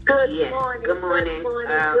 Good morning. Good morning.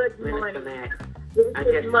 Good morning. This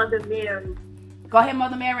is Mother Mary. Go ahead,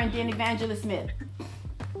 Mother Mary, and then Evangelist Smith.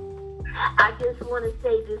 I just want to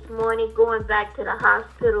say this morning, going back to the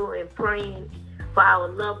hospital and praying for our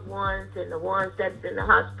loved ones and the ones that's in the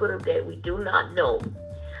hospital that we do not know.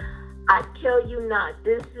 I tell you not,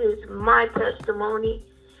 this is my testimony,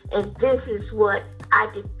 and this is what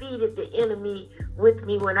I defeated the enemy with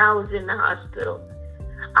me when I was in the hospital.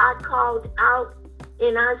 I called out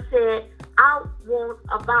and I said, I want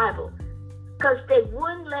a Bible. Because they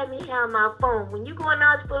wouldn't let me have my phone. When you go in the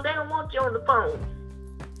hospital, they don't want you on the phone.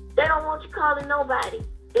 They don't want you calling nobody.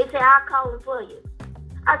 They say, I'll call them for you.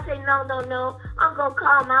 I say, no. I'm going to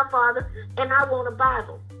call my Father, and I want a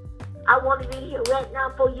Bible. I want to be here right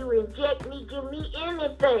now for you. Inject me, give me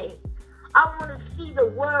anything. I want to see the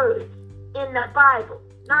words in the Bible.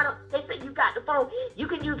 They say, you got the phone. You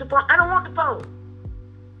can use the phone. I don't want the phone.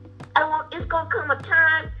 It's going to come a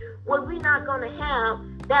time where we're not going to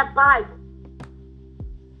have that Bible.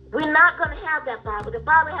 We're not going to have that Bible. The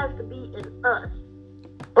Bible has to be in us.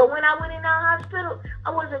 But when I went in our hospital,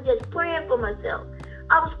 I wasn't just praying for myself.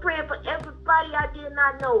 I was praying for everybody I did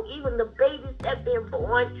not know, even the babies that been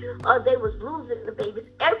born, or they was losing the babies.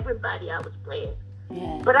 Everybody I was praying.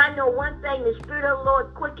 Yeah. But I know one thing, the Spirit of the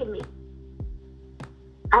Lord quickened me.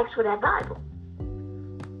 Ask for that Bible.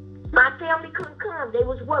 My family couldn't come. They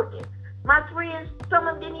was working. My friends, some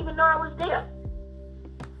of them didn't even know I was there.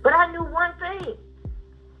 But I knew one thing.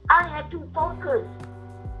 I had to focus.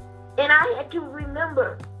 And I had to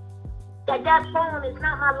remember that phone is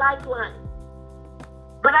not my lifeline.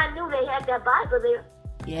 But I knew they had that Bible there.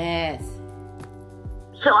 Yes.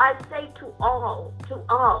 So I say to all,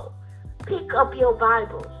 pick up your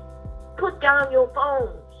Bibles. Put down your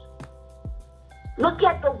phones. Look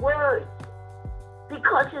at the words.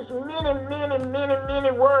 Because it's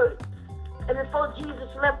many words. And before Jesus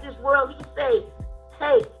left this world, he said,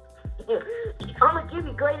 hey, I'm going to give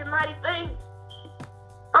you great and mighty things.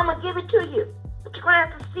 I'm going to give it to you. But you're going to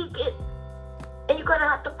have to seek it. And you're going to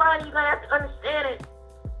have to find it. You're going to have to understand it.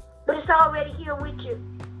 But it's already here with you.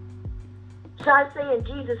 So I say in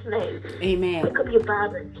Jesus' name. Amen. Pick up your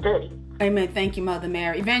Bible and study. Amen. Thank you, Mother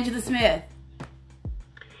Mary. Evangelist Smith.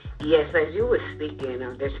 Yes, as you were speaking,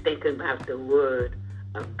 I'm just thinking about the word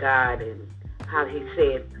of God and how he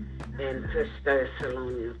said, in 1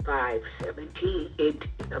 Thessalonians 5:17, it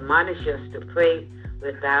admonishes us to pray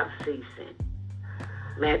without ceasing.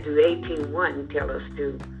 Matthew 18:1 tells us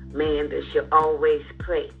to man that should always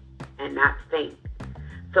pray and not faint.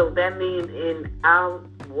 So that means in our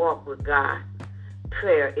walk with God,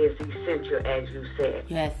 prayer is essential, as you said.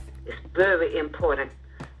 Yes. It's very important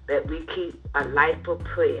that we keep a life of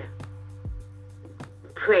prayer.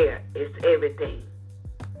 Prayer is everything.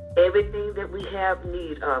 Everything that we have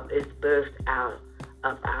need of is birthed out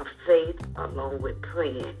of our faith along with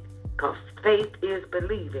praying. Because faith is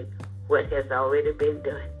believing what has already been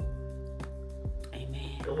done.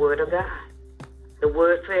 Amen. The Word of God. The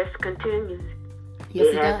Word first continues. Yes,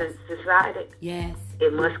 it hasn't decided. Yes.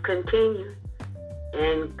 It must continue.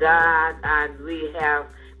 And God, we have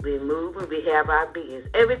removed and we have our beings.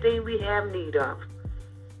 Everything we have need of.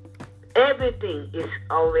 Everything has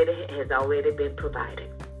already been provided.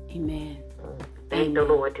 Amen. Thank the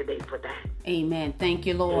Lord today for that. Amen. Thank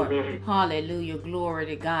you, Lord. Amen. Hallelujah. Glory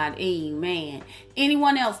to God. Amen.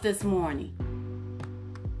 Anyone else this morning?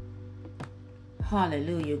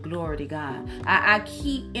 Hallelujah. Glory to God. I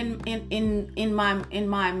keep in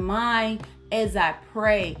my mind as I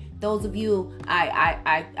pray. Those of you,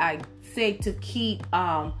 I say to keep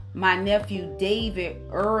my nephew David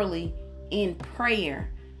early in prayer.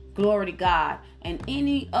 Glory to God. And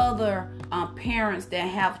any other parents that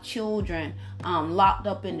have children locked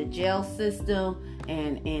up in the jail system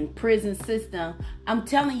and in prison system, I'm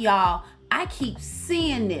telling y'all, I keep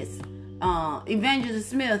seeing this. Evangelist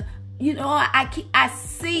Smith, you know, I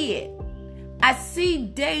see it. I see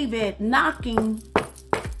David knocking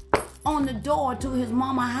on the door to his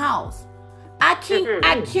mama's house. I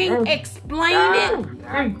can't explain it.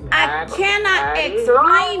 I cannot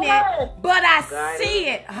explain it, but I see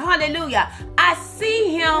it. Hallelujah. I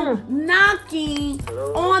see him knocking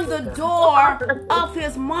on the door of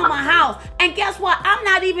his mama's house. And guess what? I'm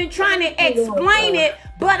not even trying to explain it,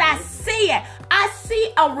 but I see it. I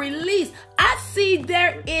see a release. I see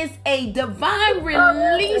there is a divine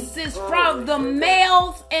releases from the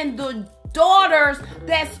males and the daughters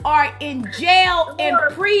that are in jail and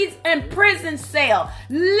prison cell.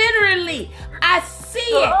 Literally, I see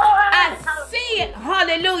it. I see it.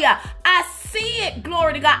 Hallelujah. I see it.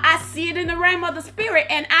 Glory to God. I see it in the realm of the spirit.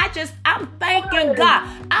 And I'm thanking God.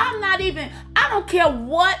 I don't care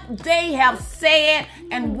what they have said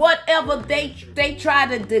and whatever they try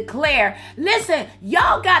to declare. Listen,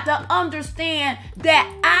 y'all got to understand that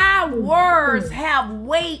our words have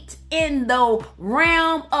weight in the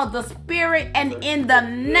realm of the spirit and in the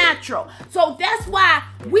natural. So that's why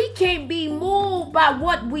we can't be moved by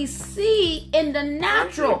what we see in the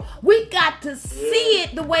natural. We got to see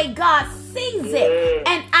it the way God sees it.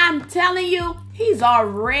 And I'm telling you, he's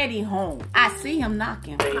already home. I see him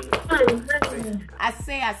knocking. I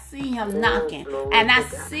see him knocking. And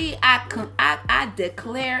I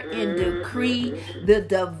declare and decree the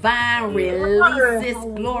divine releases.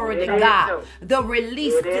 Glory to God. The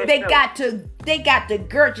release. They got to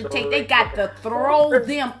regurgitate. They got to throw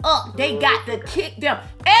them up. They got to kick them.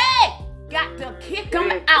 Hey! Got to kick them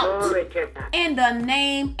out in the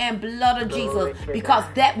name and blood of Jesus, because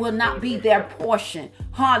that will not be their portion.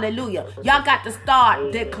 Hallelujah. Y'all got to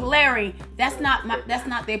start declaring that's not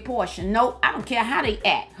their portion. No, I don't care how they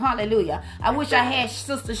act. Hallelujah. I wish I had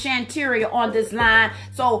Sister Shanteria on this line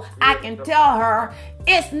so I can tell her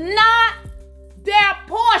it's not their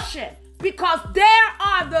portion, because there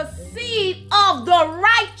are the seed of the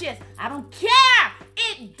righteous. I don't care.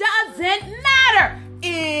 It doesn't matter.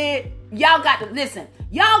 Y'all got to listen.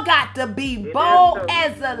 Y'all got to be bold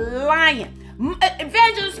as a lion.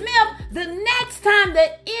 Evangelist Smith, the next time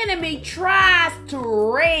the enemy tries to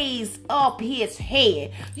raise up his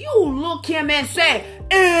head, you look him and say,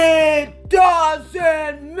 it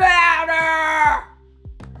doesn't matter.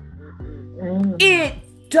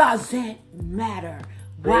 It doesn't matter.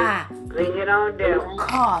 Why? Bring it on down.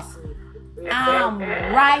 Because I'm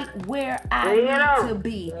right where I need to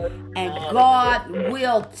be, and God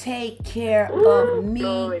will take care of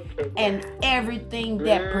me and everything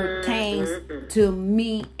that pertains to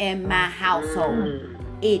me and my household.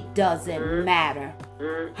 It doesn't matter.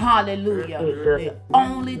 Hallelujah. The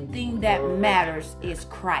only thing that matters is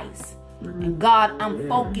Christ. And God, I'm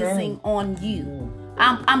focusing on you.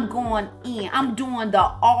 I'm going in. I'm doing the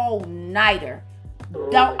all-nighter.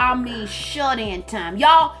 Shut-in time.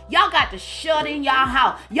 Y'all got to shut in y'all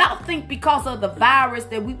house. Y'all think because of the virus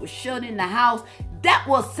that we were shut in the house, that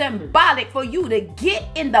was symbolic for you to get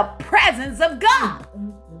in the presence of God.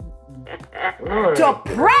 To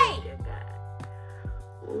pray.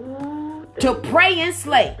 To pray and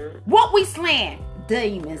slay. What we slaying?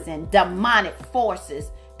 Demons and demonic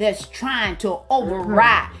forces that's trying to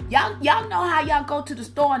override. Y'all know how y'all go to the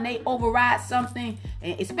store and they override something,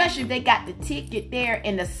 and especially if they got the ticket there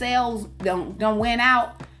and the sales done went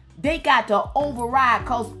out. They got to override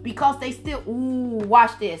because they still,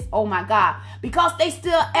 watch this. Oh my God. Because they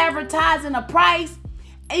still advertising a price,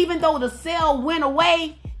 even though the sale went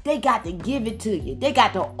away, they got to give it to you. They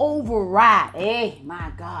got to override. Hey,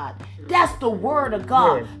 my God. That's the word of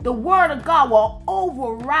God. Yeah. The word of God will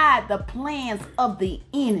override the plans of the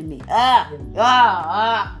enemy.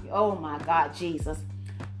 Oh my God, Jesus.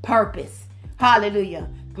 Purpose. Hallelujah.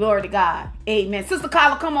 Glory to God. Amen. Sister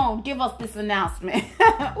Carla, come on. Give us this announcement.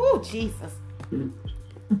 Oh, Jesus.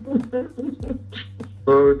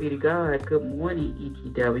 Glory be to God. Good morning,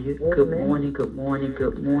 ETW. Amen. Good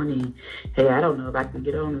morning. Hey, I don't know if I can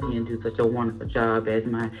get on here and do such a wonderful job as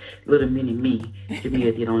my little mini me,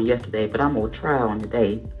 Jamia, did on yesterday, but I'm going to try on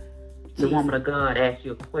today. The woman of God asked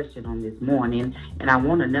you a question on this morning, and I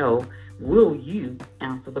want to know, will you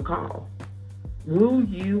answer the call? Will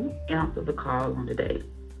you answer the call on today?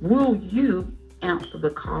 Will you answer the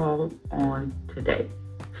call on today?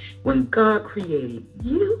 When God created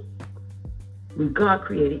you, He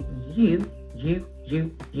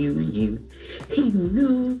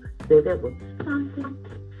knew that there was something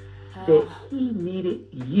that He needed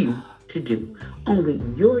you to do. Only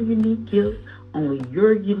your unique gift, only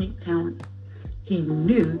your unique talent. He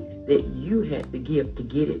knew that you had the gift to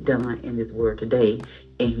get it done in this world today,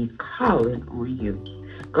 and He's calling on you.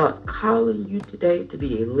 God's calling you today to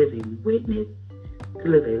be a living witness, to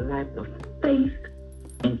live a life of faith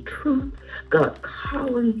and truth. God's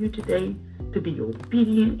calling you today to be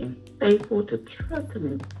obedient and faithful, to trust Him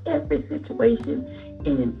in every situation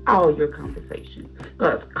and in all your conversations.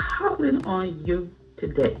 God's calling on you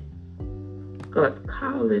today. God's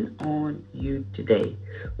calling on you today.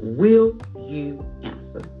 Will you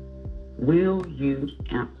answer? Will you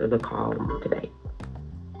answer the call on today?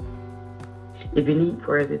 If you need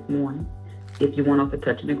prayer this morning, if you want us to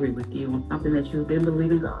touch and agree with you on something that you've been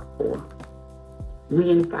believing God for, we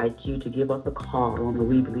invite you to give us a call on the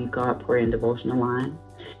We Believe God Prayer and Devotional line.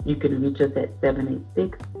 You can reach us at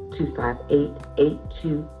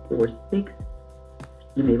 786-258-8246.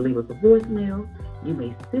 You may leave us a voicemail. You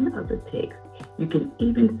may send us a text. You can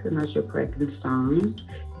even send us your prayer concerns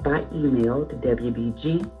by email to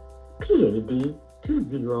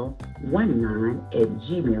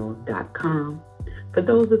wbgpad2019@gmail.com. For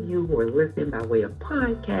those of you who are listening by way of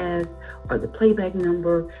podcast or the playback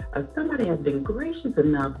number, or somebody has been gracious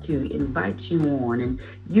enough to invite you on and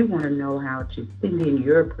you want to know how to send in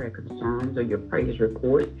your prayer concerns or your praise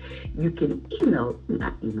report, you can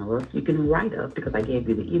you can write us, because I gave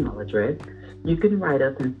you the email address. You can write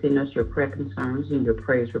us and send us your prayer concerns and your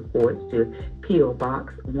praise reports to P.O.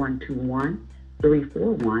 Box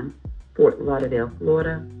 121341, Fort Lauderdale,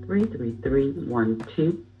 Florida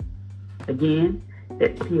 33312. Again,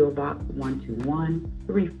 that's P.O. Box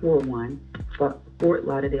 121341, Fort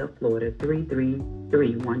Lauderdale, Florida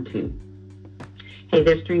 33312. Hey,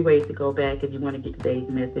 there's 3 ways to go back if you want to get today's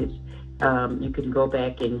message. You can go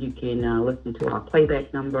back and you can listen to our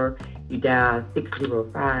playback number. You dial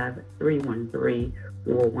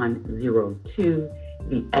 605-313-4102.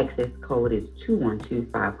 The access code is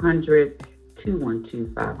 212-500.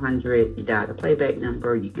 212-500. You dial the playback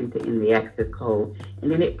number, you enter in the access code,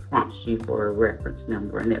 and then it prompts you for a reference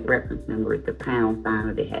number, and that reference number is the pound sign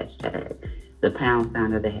of the hashtag. The pound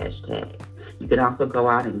sign of the hashtag. You can also go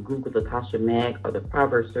out and Google Latasha Mack or the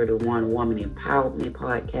Proverbs 31 Woman Empowerment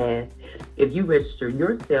Podcast. If you register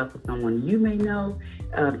yourself with someone you may know,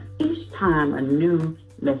 each time a new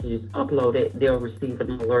message is uploaded, they'll receive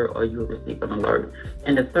an alert, or you'll receive an alert.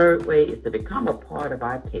 And the third way is to become a part of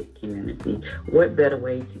our text community. What better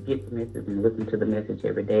way to get the message and listen to the message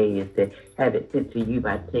every day is to have it sent to you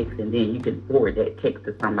by text, and then you can forward that text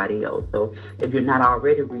to somebody else. So if you're not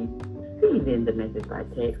already receiving the message by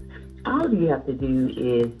text, all you have to do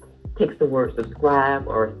is text the word subscribe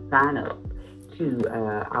or sign up to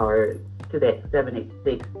that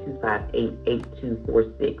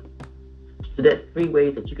 786-258-8246. So that's 3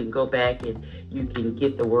 ways that you can go back and you can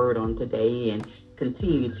get the word on today and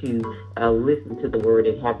continue to listen to the word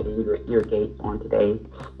and have it in your ear gates on today.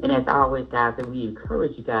 And as always, guys, we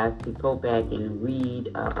encourage you guys to go back and read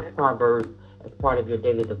a proverb as part of your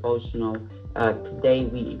daily devotional. Today,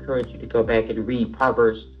 we encourage you to go back and read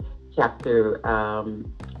Proverbs chapter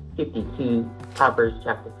 52,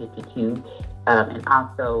 and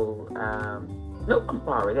also,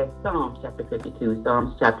 that's Psalms chapter 52,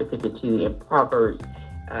 and Proverbs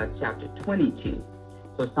chapter 22.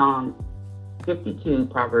 So Psalms 52,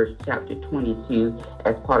 Proverbs chapter 22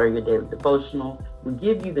 as part of your daily devotional. We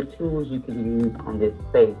give you the tools you can use on this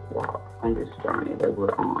faith walk, on this journey that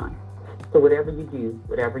we're on. So whatever you do,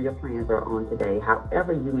 whatever your plans are on today,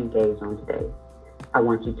 however you engage on today, I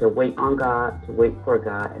want you to wait on God, to wait for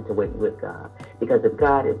God, and to wait with God. Because if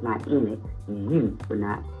God is not in it, you will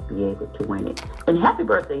not be able to win it. And happy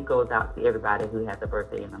birthday goes out to everybody who has a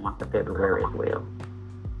birthday in the month of February as well.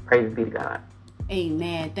 Praise be to God.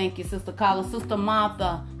 Amen. Thank you, Sister Carla. Sister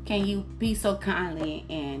Martha, can you be so kindly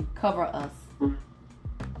and cover us?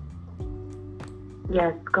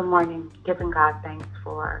 Yes, good morning. Giving God thanks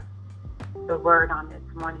for the word on this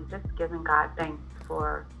morning. Just giving God thanks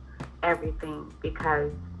for everything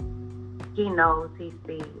because He knows, He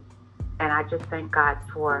sees. And I just thank God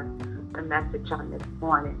for the message on this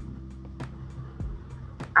morning.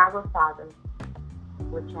 Our Father,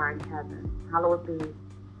 which art in heaven, hallowed be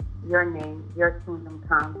your name, your kingdom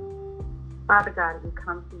come. Father God, we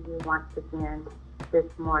come to you once again this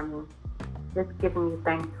morning, just giving you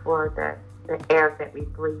thanks for the air that we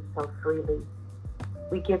breathe so freely.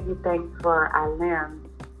 We give you thanks for our limbs,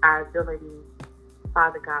 our abilities.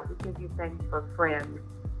 Father God, we give you thanks for friends,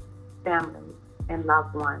 family, and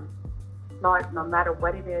loved ones. Lord, no matter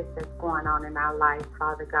what it is that's going on in our life,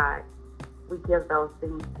 Father God, we give those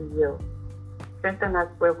things to you. Strengthen us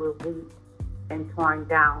where we're weak and torn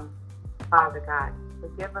down, Father God.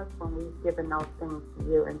 Forgive us when we've given those things to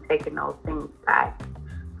you and taken those things back.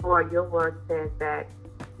 For your word says that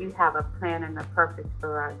you have a plan and a purpose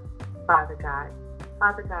for us, Father God.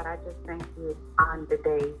 Father God, I just thank you on the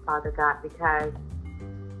day, Father God, because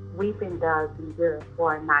weeping does endure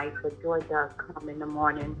for a night, but joy does come in the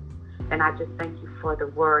morning. And I just thank you for the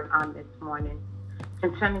word on this morning.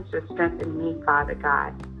 Continue to strengthen me, Father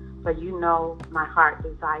God, for you know my heart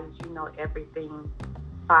desires, you know everything,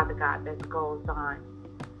 Father God, that goes on.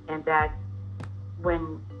 And that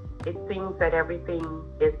when it seems that everything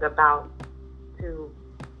is about to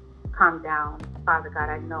come down, Father God,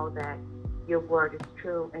 I know that your word is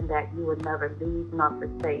true and that you will never leave nor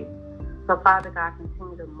forsake. So, Father God,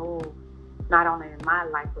 continue to move, not only in my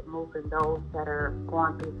life, but move in those that are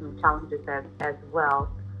going through some challenges as well.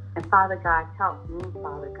 And, Father God, help me,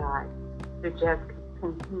 Father God, to just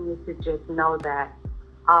continue to just know that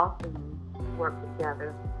all things work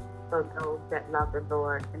together for those that love the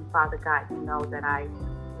Lord. And, Father God, you know that I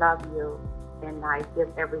love you and I give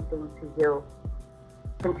everything to you.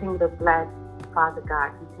 Continue to bless, Father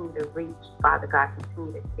God. Continue to reach, Father God.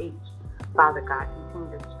 Continue to teach, Father God.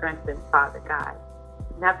 Continue to strengthen, Father God.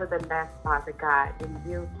 Nevertheless, Father God,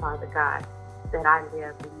 in you, Father God, that I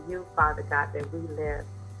live, in you, Father God, that we live.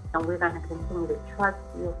 And we're going to continue to trust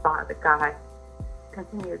you, Father God.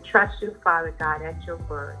 Continue to trust you, Father God, at your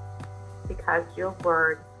word. Because your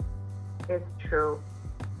word is true.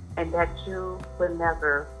 And that you will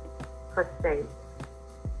never forsake.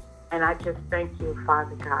 And I just thank you,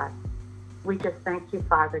 Father God. We just thank you,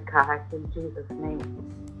 Father God. In Jesus'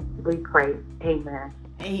 name, we pray. Amen.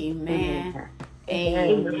 Amen.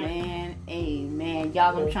 Amen. Amen.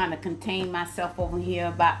 Y'all, I'm trying to contain myself over here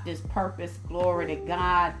about this purpose. Glory to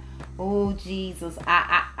God. Oh, Jesus.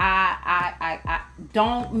 I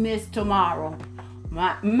don't miss tomorrow.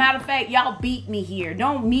 Matter of fact, y'all beat me here.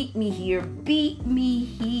 Don't meet me here. Beat me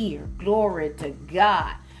here. Glory to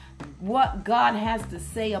God. What God has to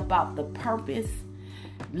say about the purpose.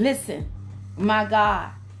 Listen, my God,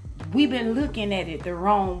 we've been looking at it the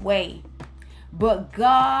wrong way. But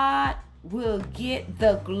God will get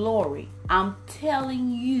the glory. I'm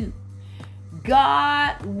telling you,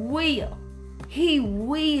 God will. He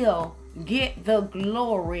will get the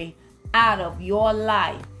glory out of your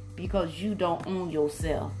life because you don't own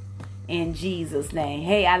yourself. In Jesus' name.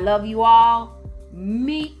 Hey, I love you all.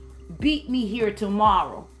 Beat me here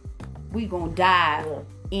tomorrow. We're going to dive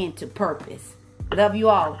into purpose. Love you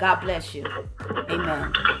all. God bless you.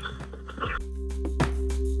 Amen.